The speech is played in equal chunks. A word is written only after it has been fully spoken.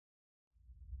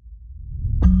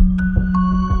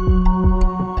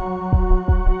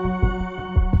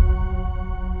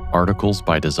articles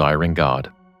by Desiring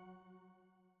God.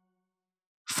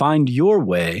 Find Your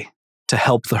Way to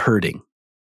Help the Hurting.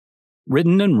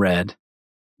 Written and read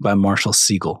by Marshall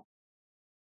Siegel.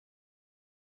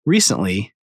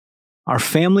 Recently, our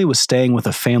family was staying with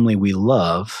a family we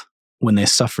love when they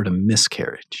suffered a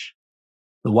miscarriage.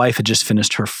 The wife had just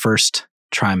finished her first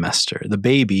trimester. The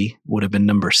baby would have been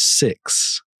number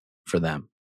 6 for them,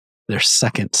 their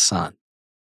second son.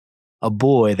 A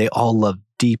boy they all loved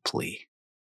deeply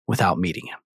without meeting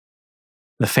him.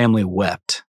 The family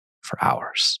wept for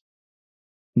hours.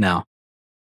 Now,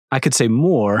 I could say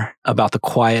more about the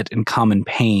quiet and common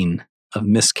pain of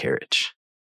miscarriage.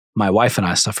 My wife and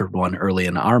I suffered one early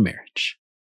in our marriage.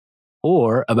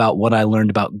 Or about what I learned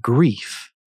about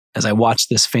grief as I watched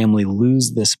this family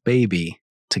lose this baby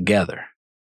together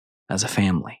as a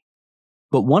family.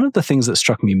 But one of the things that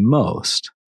struck me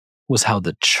most was how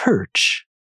the church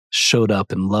showed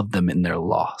up and loved them in their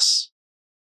loss.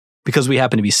 Because we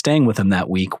happened to be staying with them that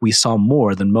week, we saw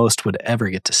more than most would ever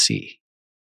get to see.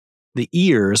 The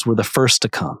ears were the first to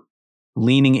come,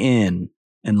 leaning in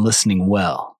and listening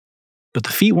well. But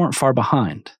the feet weren't far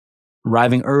behind,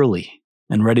 arriving early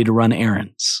and ready to run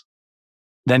errands.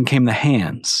 Then came the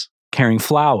hands, carrying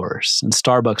flowers and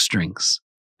Starbucks drinks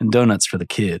and donuts for the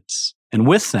kids. And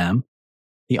with them,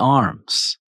 the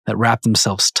arms that wrapped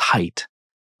themselves tight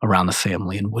around the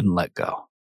family and wouldn't let go.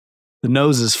 The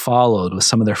noses followed with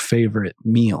some of their favorite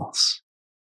meals.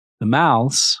 The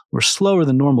mouths were slower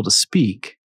than normal to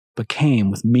speak, but came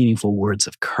with meaningful words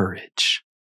of courage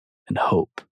and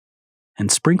hope.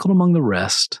 And sprinkled among the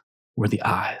rest were the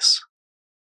eyes,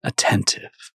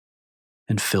 attentive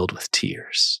and filled with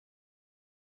tears.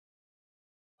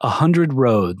 100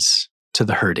 roads to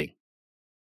the hurting.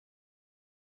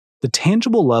 The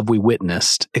tangible love we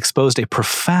witnessed exposed a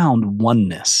profound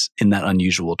oneness in that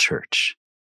unusual church.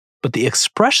 But the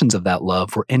expressions of that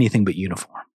love were anything but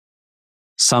uniform.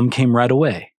 Some came right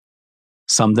away,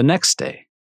 some the next day,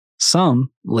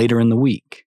 some later in the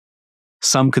week.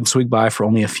 Some could swing by for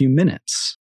only a few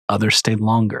minutes, others stayed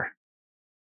longer.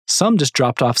 Some just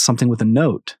dropped off something with a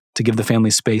note to give the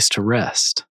family space to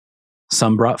rest.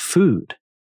 Some brought food.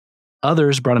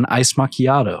 Others brought an iced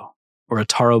macchiato or a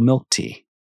taro milk tea.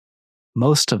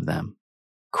 Most of them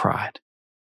cried.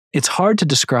 It's hard to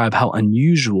describe how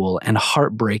unusual and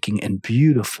heartbreaking and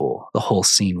beautiful the whole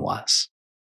scene was.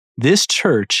 This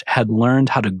church had learned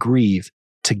how to grieve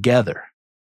together,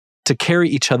 to carry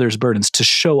each other's burdens, to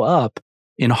show up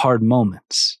in hard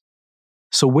moments.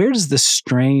 So where does this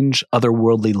strange,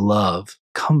 otherworldly love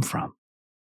come from?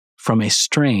 From a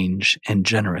strange and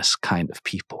generous kind of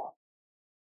people.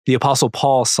 The Apostle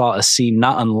Paul saw a scene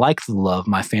not unlike the love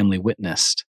my family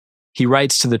witnessed. He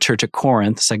writes to the church at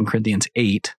Corinth, 2 Corinthians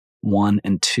 8, 1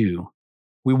 and 2.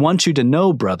 We want you to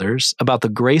know, brothers, about the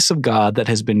grace of God that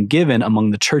has been given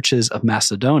among the churches of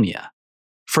Macedonia.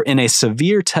 For in a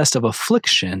severe test of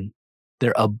affliction,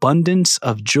 their abundance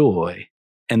of joy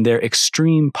and their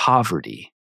extreme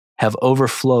poverty have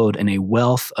overflowed in a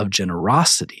wealth of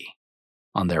generosity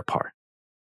on their part.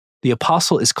 The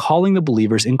apostle is calling the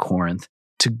believers in Corinth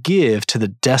to give to the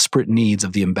desperate needs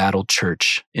of the embattled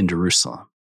church in Jerusalem.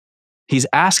 He's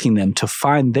asking them to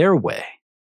find their way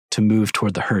to move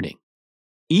toward the hurting,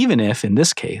 even if, in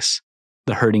this case,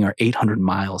 the hurting are 800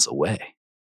 miles away.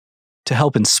 To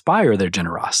help inspire their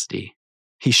generosity,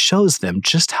 he shows them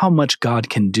just how much God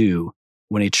can do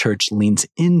when a church leans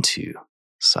into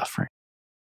suffering.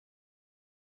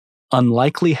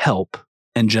 Unlikely help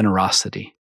and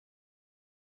generosity.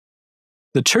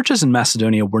 The churches in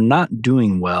Macedonia were not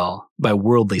doing well by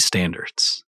worldly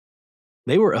standards.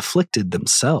 They were afflicted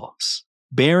themselves,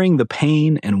 bearing the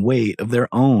pain and weight of their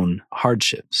own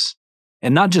hardships.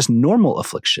 And not just normal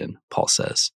affliction, Paul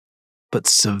says, but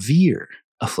severe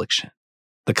affliction,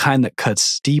 the kind that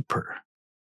cuts deeper,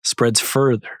 spreads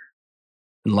further,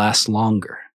 and lasts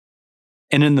longer.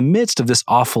 And in the midst of this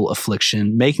awful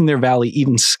affliction, making their valley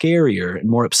even scarier and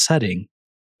more upsetting,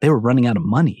 they were running out of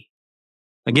money.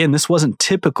 Again, this wasn't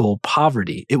typical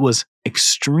poverty. It was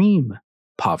extreme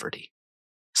poverty.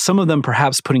 Some of them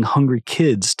perhaps putting hungry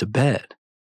kids to bed,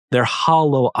 their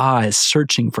hollow eyes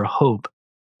searching for hope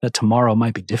that tomorrow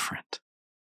might be different.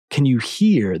 Can you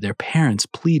hear their parents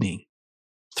pleading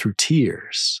through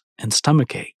tears and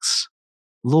stomach aches?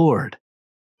 Lord,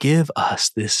 give us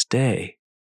this day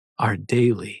our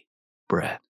daily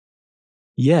bread.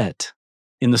 Yet,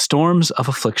 in the storms of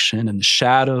affliction and the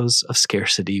shadows of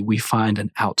scarcity, we find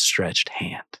an outstretched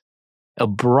hand, a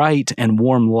bright and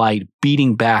warm light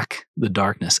beating back the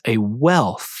darkness, a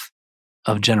wealth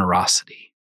of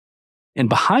generosity. And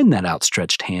behind that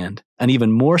outstretched hand, an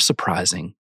even more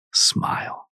surprising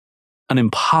smile, an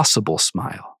impossible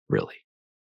smile, really.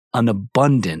 An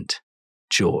abundant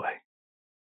joy.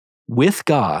 With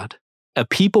God, a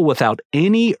people without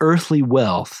any earthly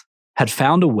wealth had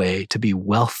found a way to be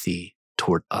wealthy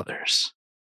toward others.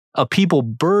 A people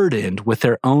burdened with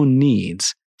their own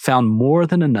needs found more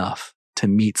than enough to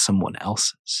meet someone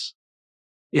else's.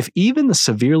 If even the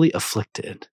severely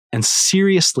afflicted and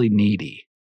seriously needy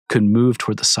could move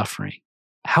toward the suffering,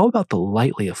 how about the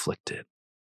lightly afflicted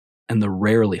and the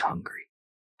rarely hungry?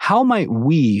 How might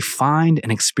we find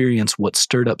and experience what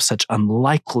stirred up such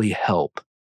unlikely help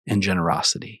and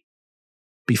generosity?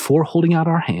 Before holding out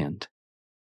our hand,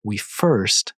 we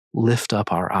first lift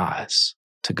up our eyes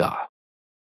to God.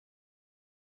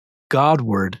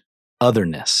 Godward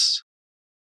otherness.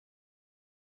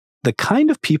 The kind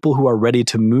of people who are ready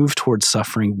to move towards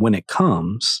suffering when it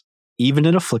comes, even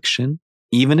in affliction,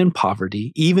 even in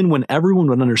poverty, even when everyone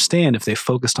would understand if they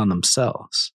focused on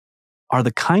themselves, are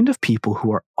the kind of people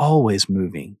who are always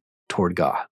moving toward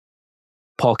God.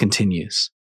 Paul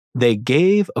continues, they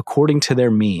gave according to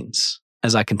their means,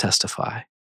 as I can testify,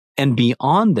 and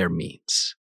beyond their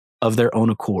means, of their own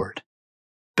accord,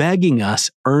 begging us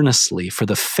earnestly for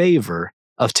the favor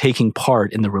of taking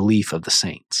part in the relief of the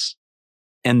saints.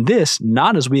 And this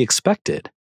not as we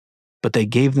expected, but they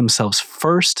gave themselves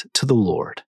first to the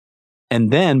Lord,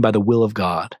 and then by the will of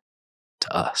God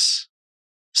to us.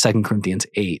 2 Corinthians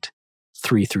 8,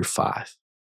 3-5.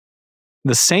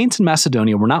 The saints in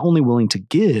Macedonia were not only willing to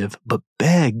give, but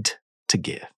begged to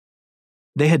give.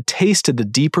 They had tasted the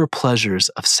deeper pleasures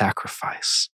of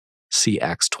sacrifice. See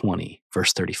Acts 20,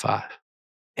 verse 35.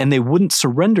 And they wouldn't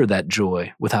surrender that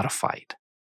joy without a fight.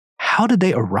 How did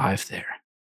they arrive there?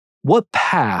 What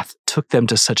path took them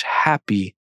to such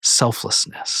happy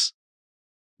selflessness?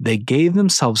 They gave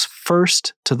themselves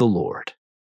first to the Lord,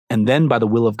 and then by the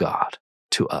will of God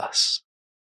to us.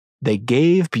 They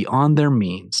gave beyond their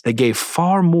means. They gave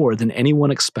far more than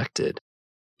anyone expected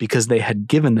because they had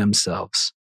given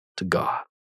themselves to God.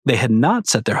 They had not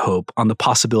set their hope on the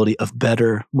possibility of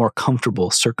better, more comfortable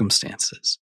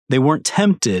circumstances. They weren't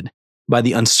tempted by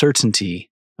the uncertainty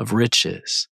of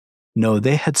riches. No,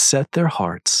 they had set their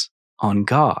hearts on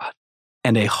God.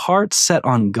 And a heart set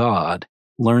on God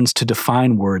learns to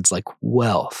define words like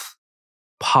wealth,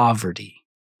 poverty,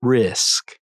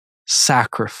 risk,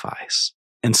 sacrifice,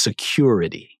 and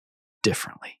security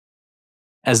differently.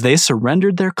 As they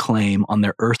surrendered their claim on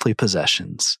their earthly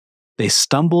possessions, they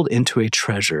stumbled into a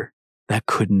treasure that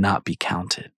could not be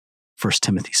counted. 1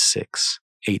 Timothy 6,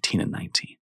 18 and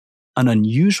 19. An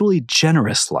unusually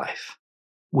generous life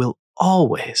will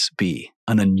always be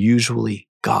an unusually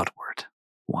Godward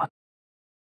one.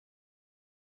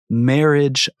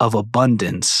 Marriage of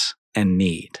abundance and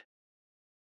need.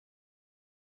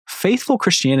 Faithful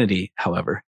Christianity,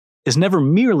 however, is never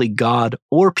merely God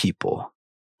or people,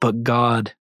 but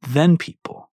God then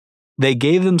people. They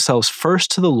gave themselves first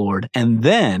to the Lord and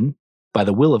then, by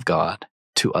the will of God,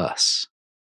 to us.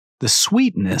 The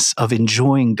sweetness of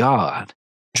enjoying God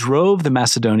drove the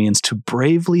Macedonians to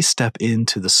bravely step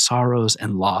into the sorrows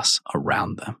and loss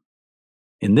around them.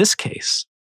 In this case,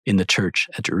 in the church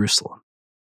at Jerusalem.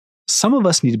 Some of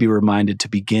us need to be reminded to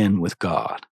begin with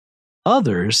God.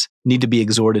 Others need to be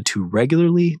exhorted to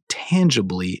regularly,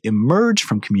 tangibly emerge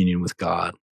from communion with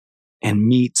God and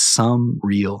meet some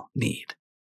real need.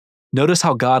 Notice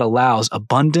how God allows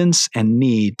abundance and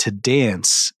need to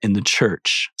dance in the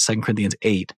church, 2 Corinthians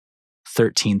 8,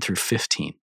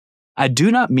 13-15. I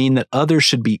do not mean that others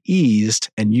should be eased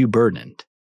and you burdened,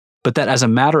 but that as a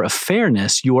matter of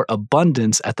fairness, your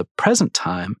abundance at the present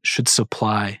time should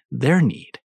supply their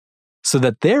need, so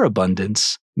that their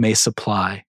abundance may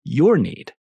supply your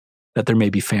need, that there may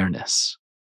be fairness.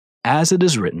 As it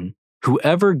is written,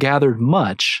 whoever gathered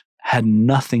much had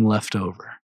nothing left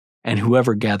over, and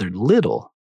whoever gathered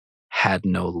little had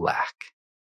no lack.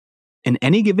 In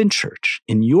any given church,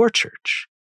 in your church,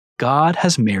 God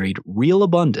has married real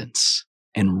abundance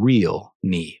and real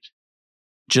need.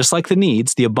 Just like the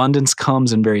needs, the abundance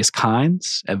comes in various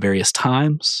kinds, at various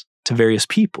times, to various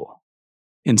people.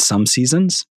 In some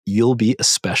seasons, you'll be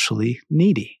especially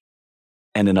needy,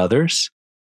 and in others,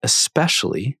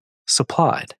 especially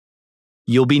supplied.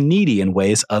 You'll be needy in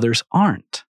ways others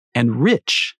aren't, and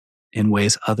rich in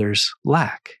ways others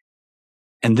lack.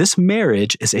 And this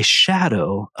marriage is a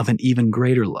shadow of an even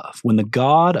greater love, when the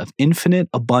God of infinite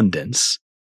abundance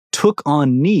took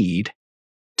on need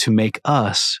to make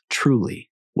us truly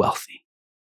wealthy.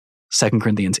 2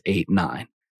 Corinthians 8, 9.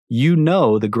 You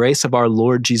know the grace of our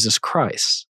Lord Jesus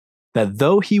Christ, that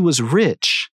though he was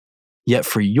rich, yet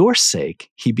for your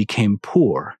sake he became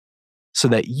poor, so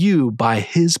that you by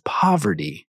his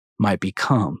poverty might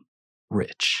become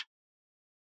rich.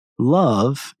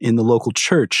 Love in the local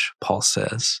church, Paul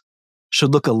says,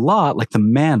 should look a lot like the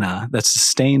manna that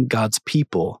sustained God's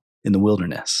people in the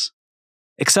wilderness.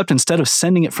 Except instead of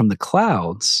sending it from the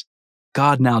clouds,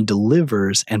 God now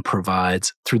delivers and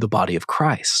provides through the body of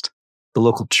Christ, the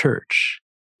local church,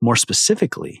 more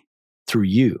specifically, through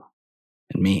you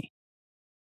and me.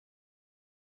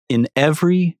 In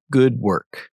every good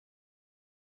work.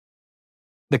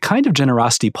 The kind of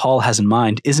generosity Paul has in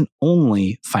mind isn't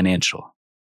only financial.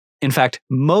 In fact,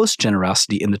 most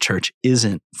generosity in the church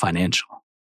isn't financial.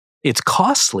 It's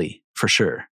costly, for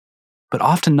sure, but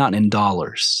often not in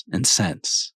dollars and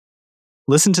cents.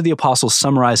 Listen to the apostle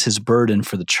summarize his burden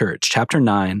for the church, chapter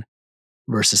 9,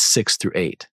 verses 6 through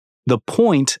 8. The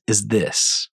point is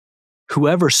this: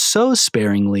 whoever sows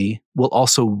sparingly will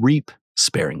also reap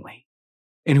sparingly,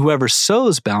 and whoever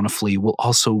sows bountifully will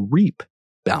also reap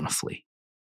bountifully.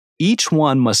 Each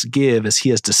one must give as he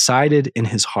has decided in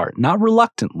his heart, not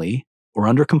reluctantly or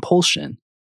under compulsion,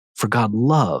 for God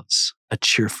loves a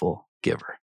cheerful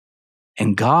giver.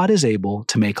 And God is able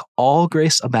to make all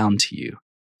grace abound to you,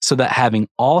 so that having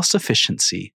all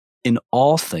sufficiency in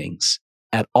all things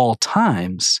at all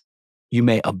times, you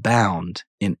may abound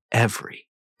in every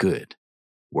good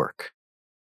work.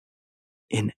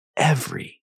 In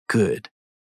every good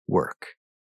work.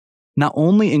 Not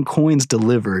only in coins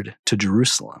delivered to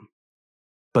Jerusalem,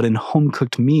 but in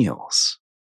home-cooked meals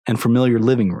and familiar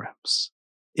living rooms,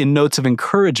 in notes of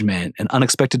encouragement and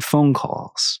unexpected phone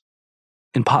calls,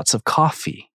 in pots of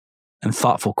coffee and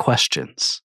thoughtful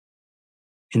questions,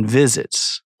 in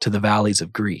visits to the valleys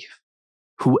of grief.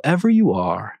 Whoever you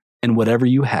are and whatever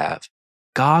you have,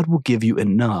 God will give you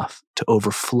enough to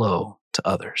overflow to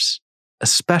others,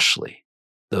 especially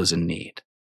those in need.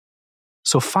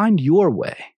 So find your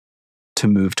way to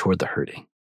move toward the hurting.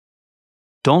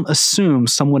 Don't assume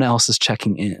someone else is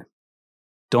checking in.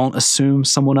 Don't assume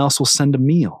someone else will send a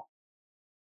meal.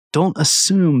 Don't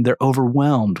assume they're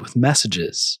overwhelmed with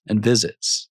messages and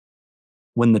visits.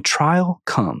 When the trial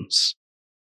comes,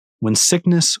 when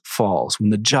sickness falls, when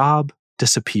the job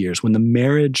disappears, when the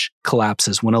marriage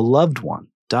collapses, when a loved one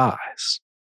dies,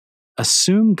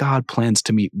 assume God plans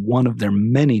to meet one of their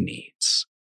many needs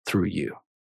through you.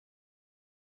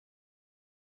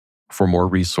 For more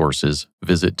resources,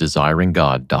 visit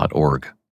desiringgod.org.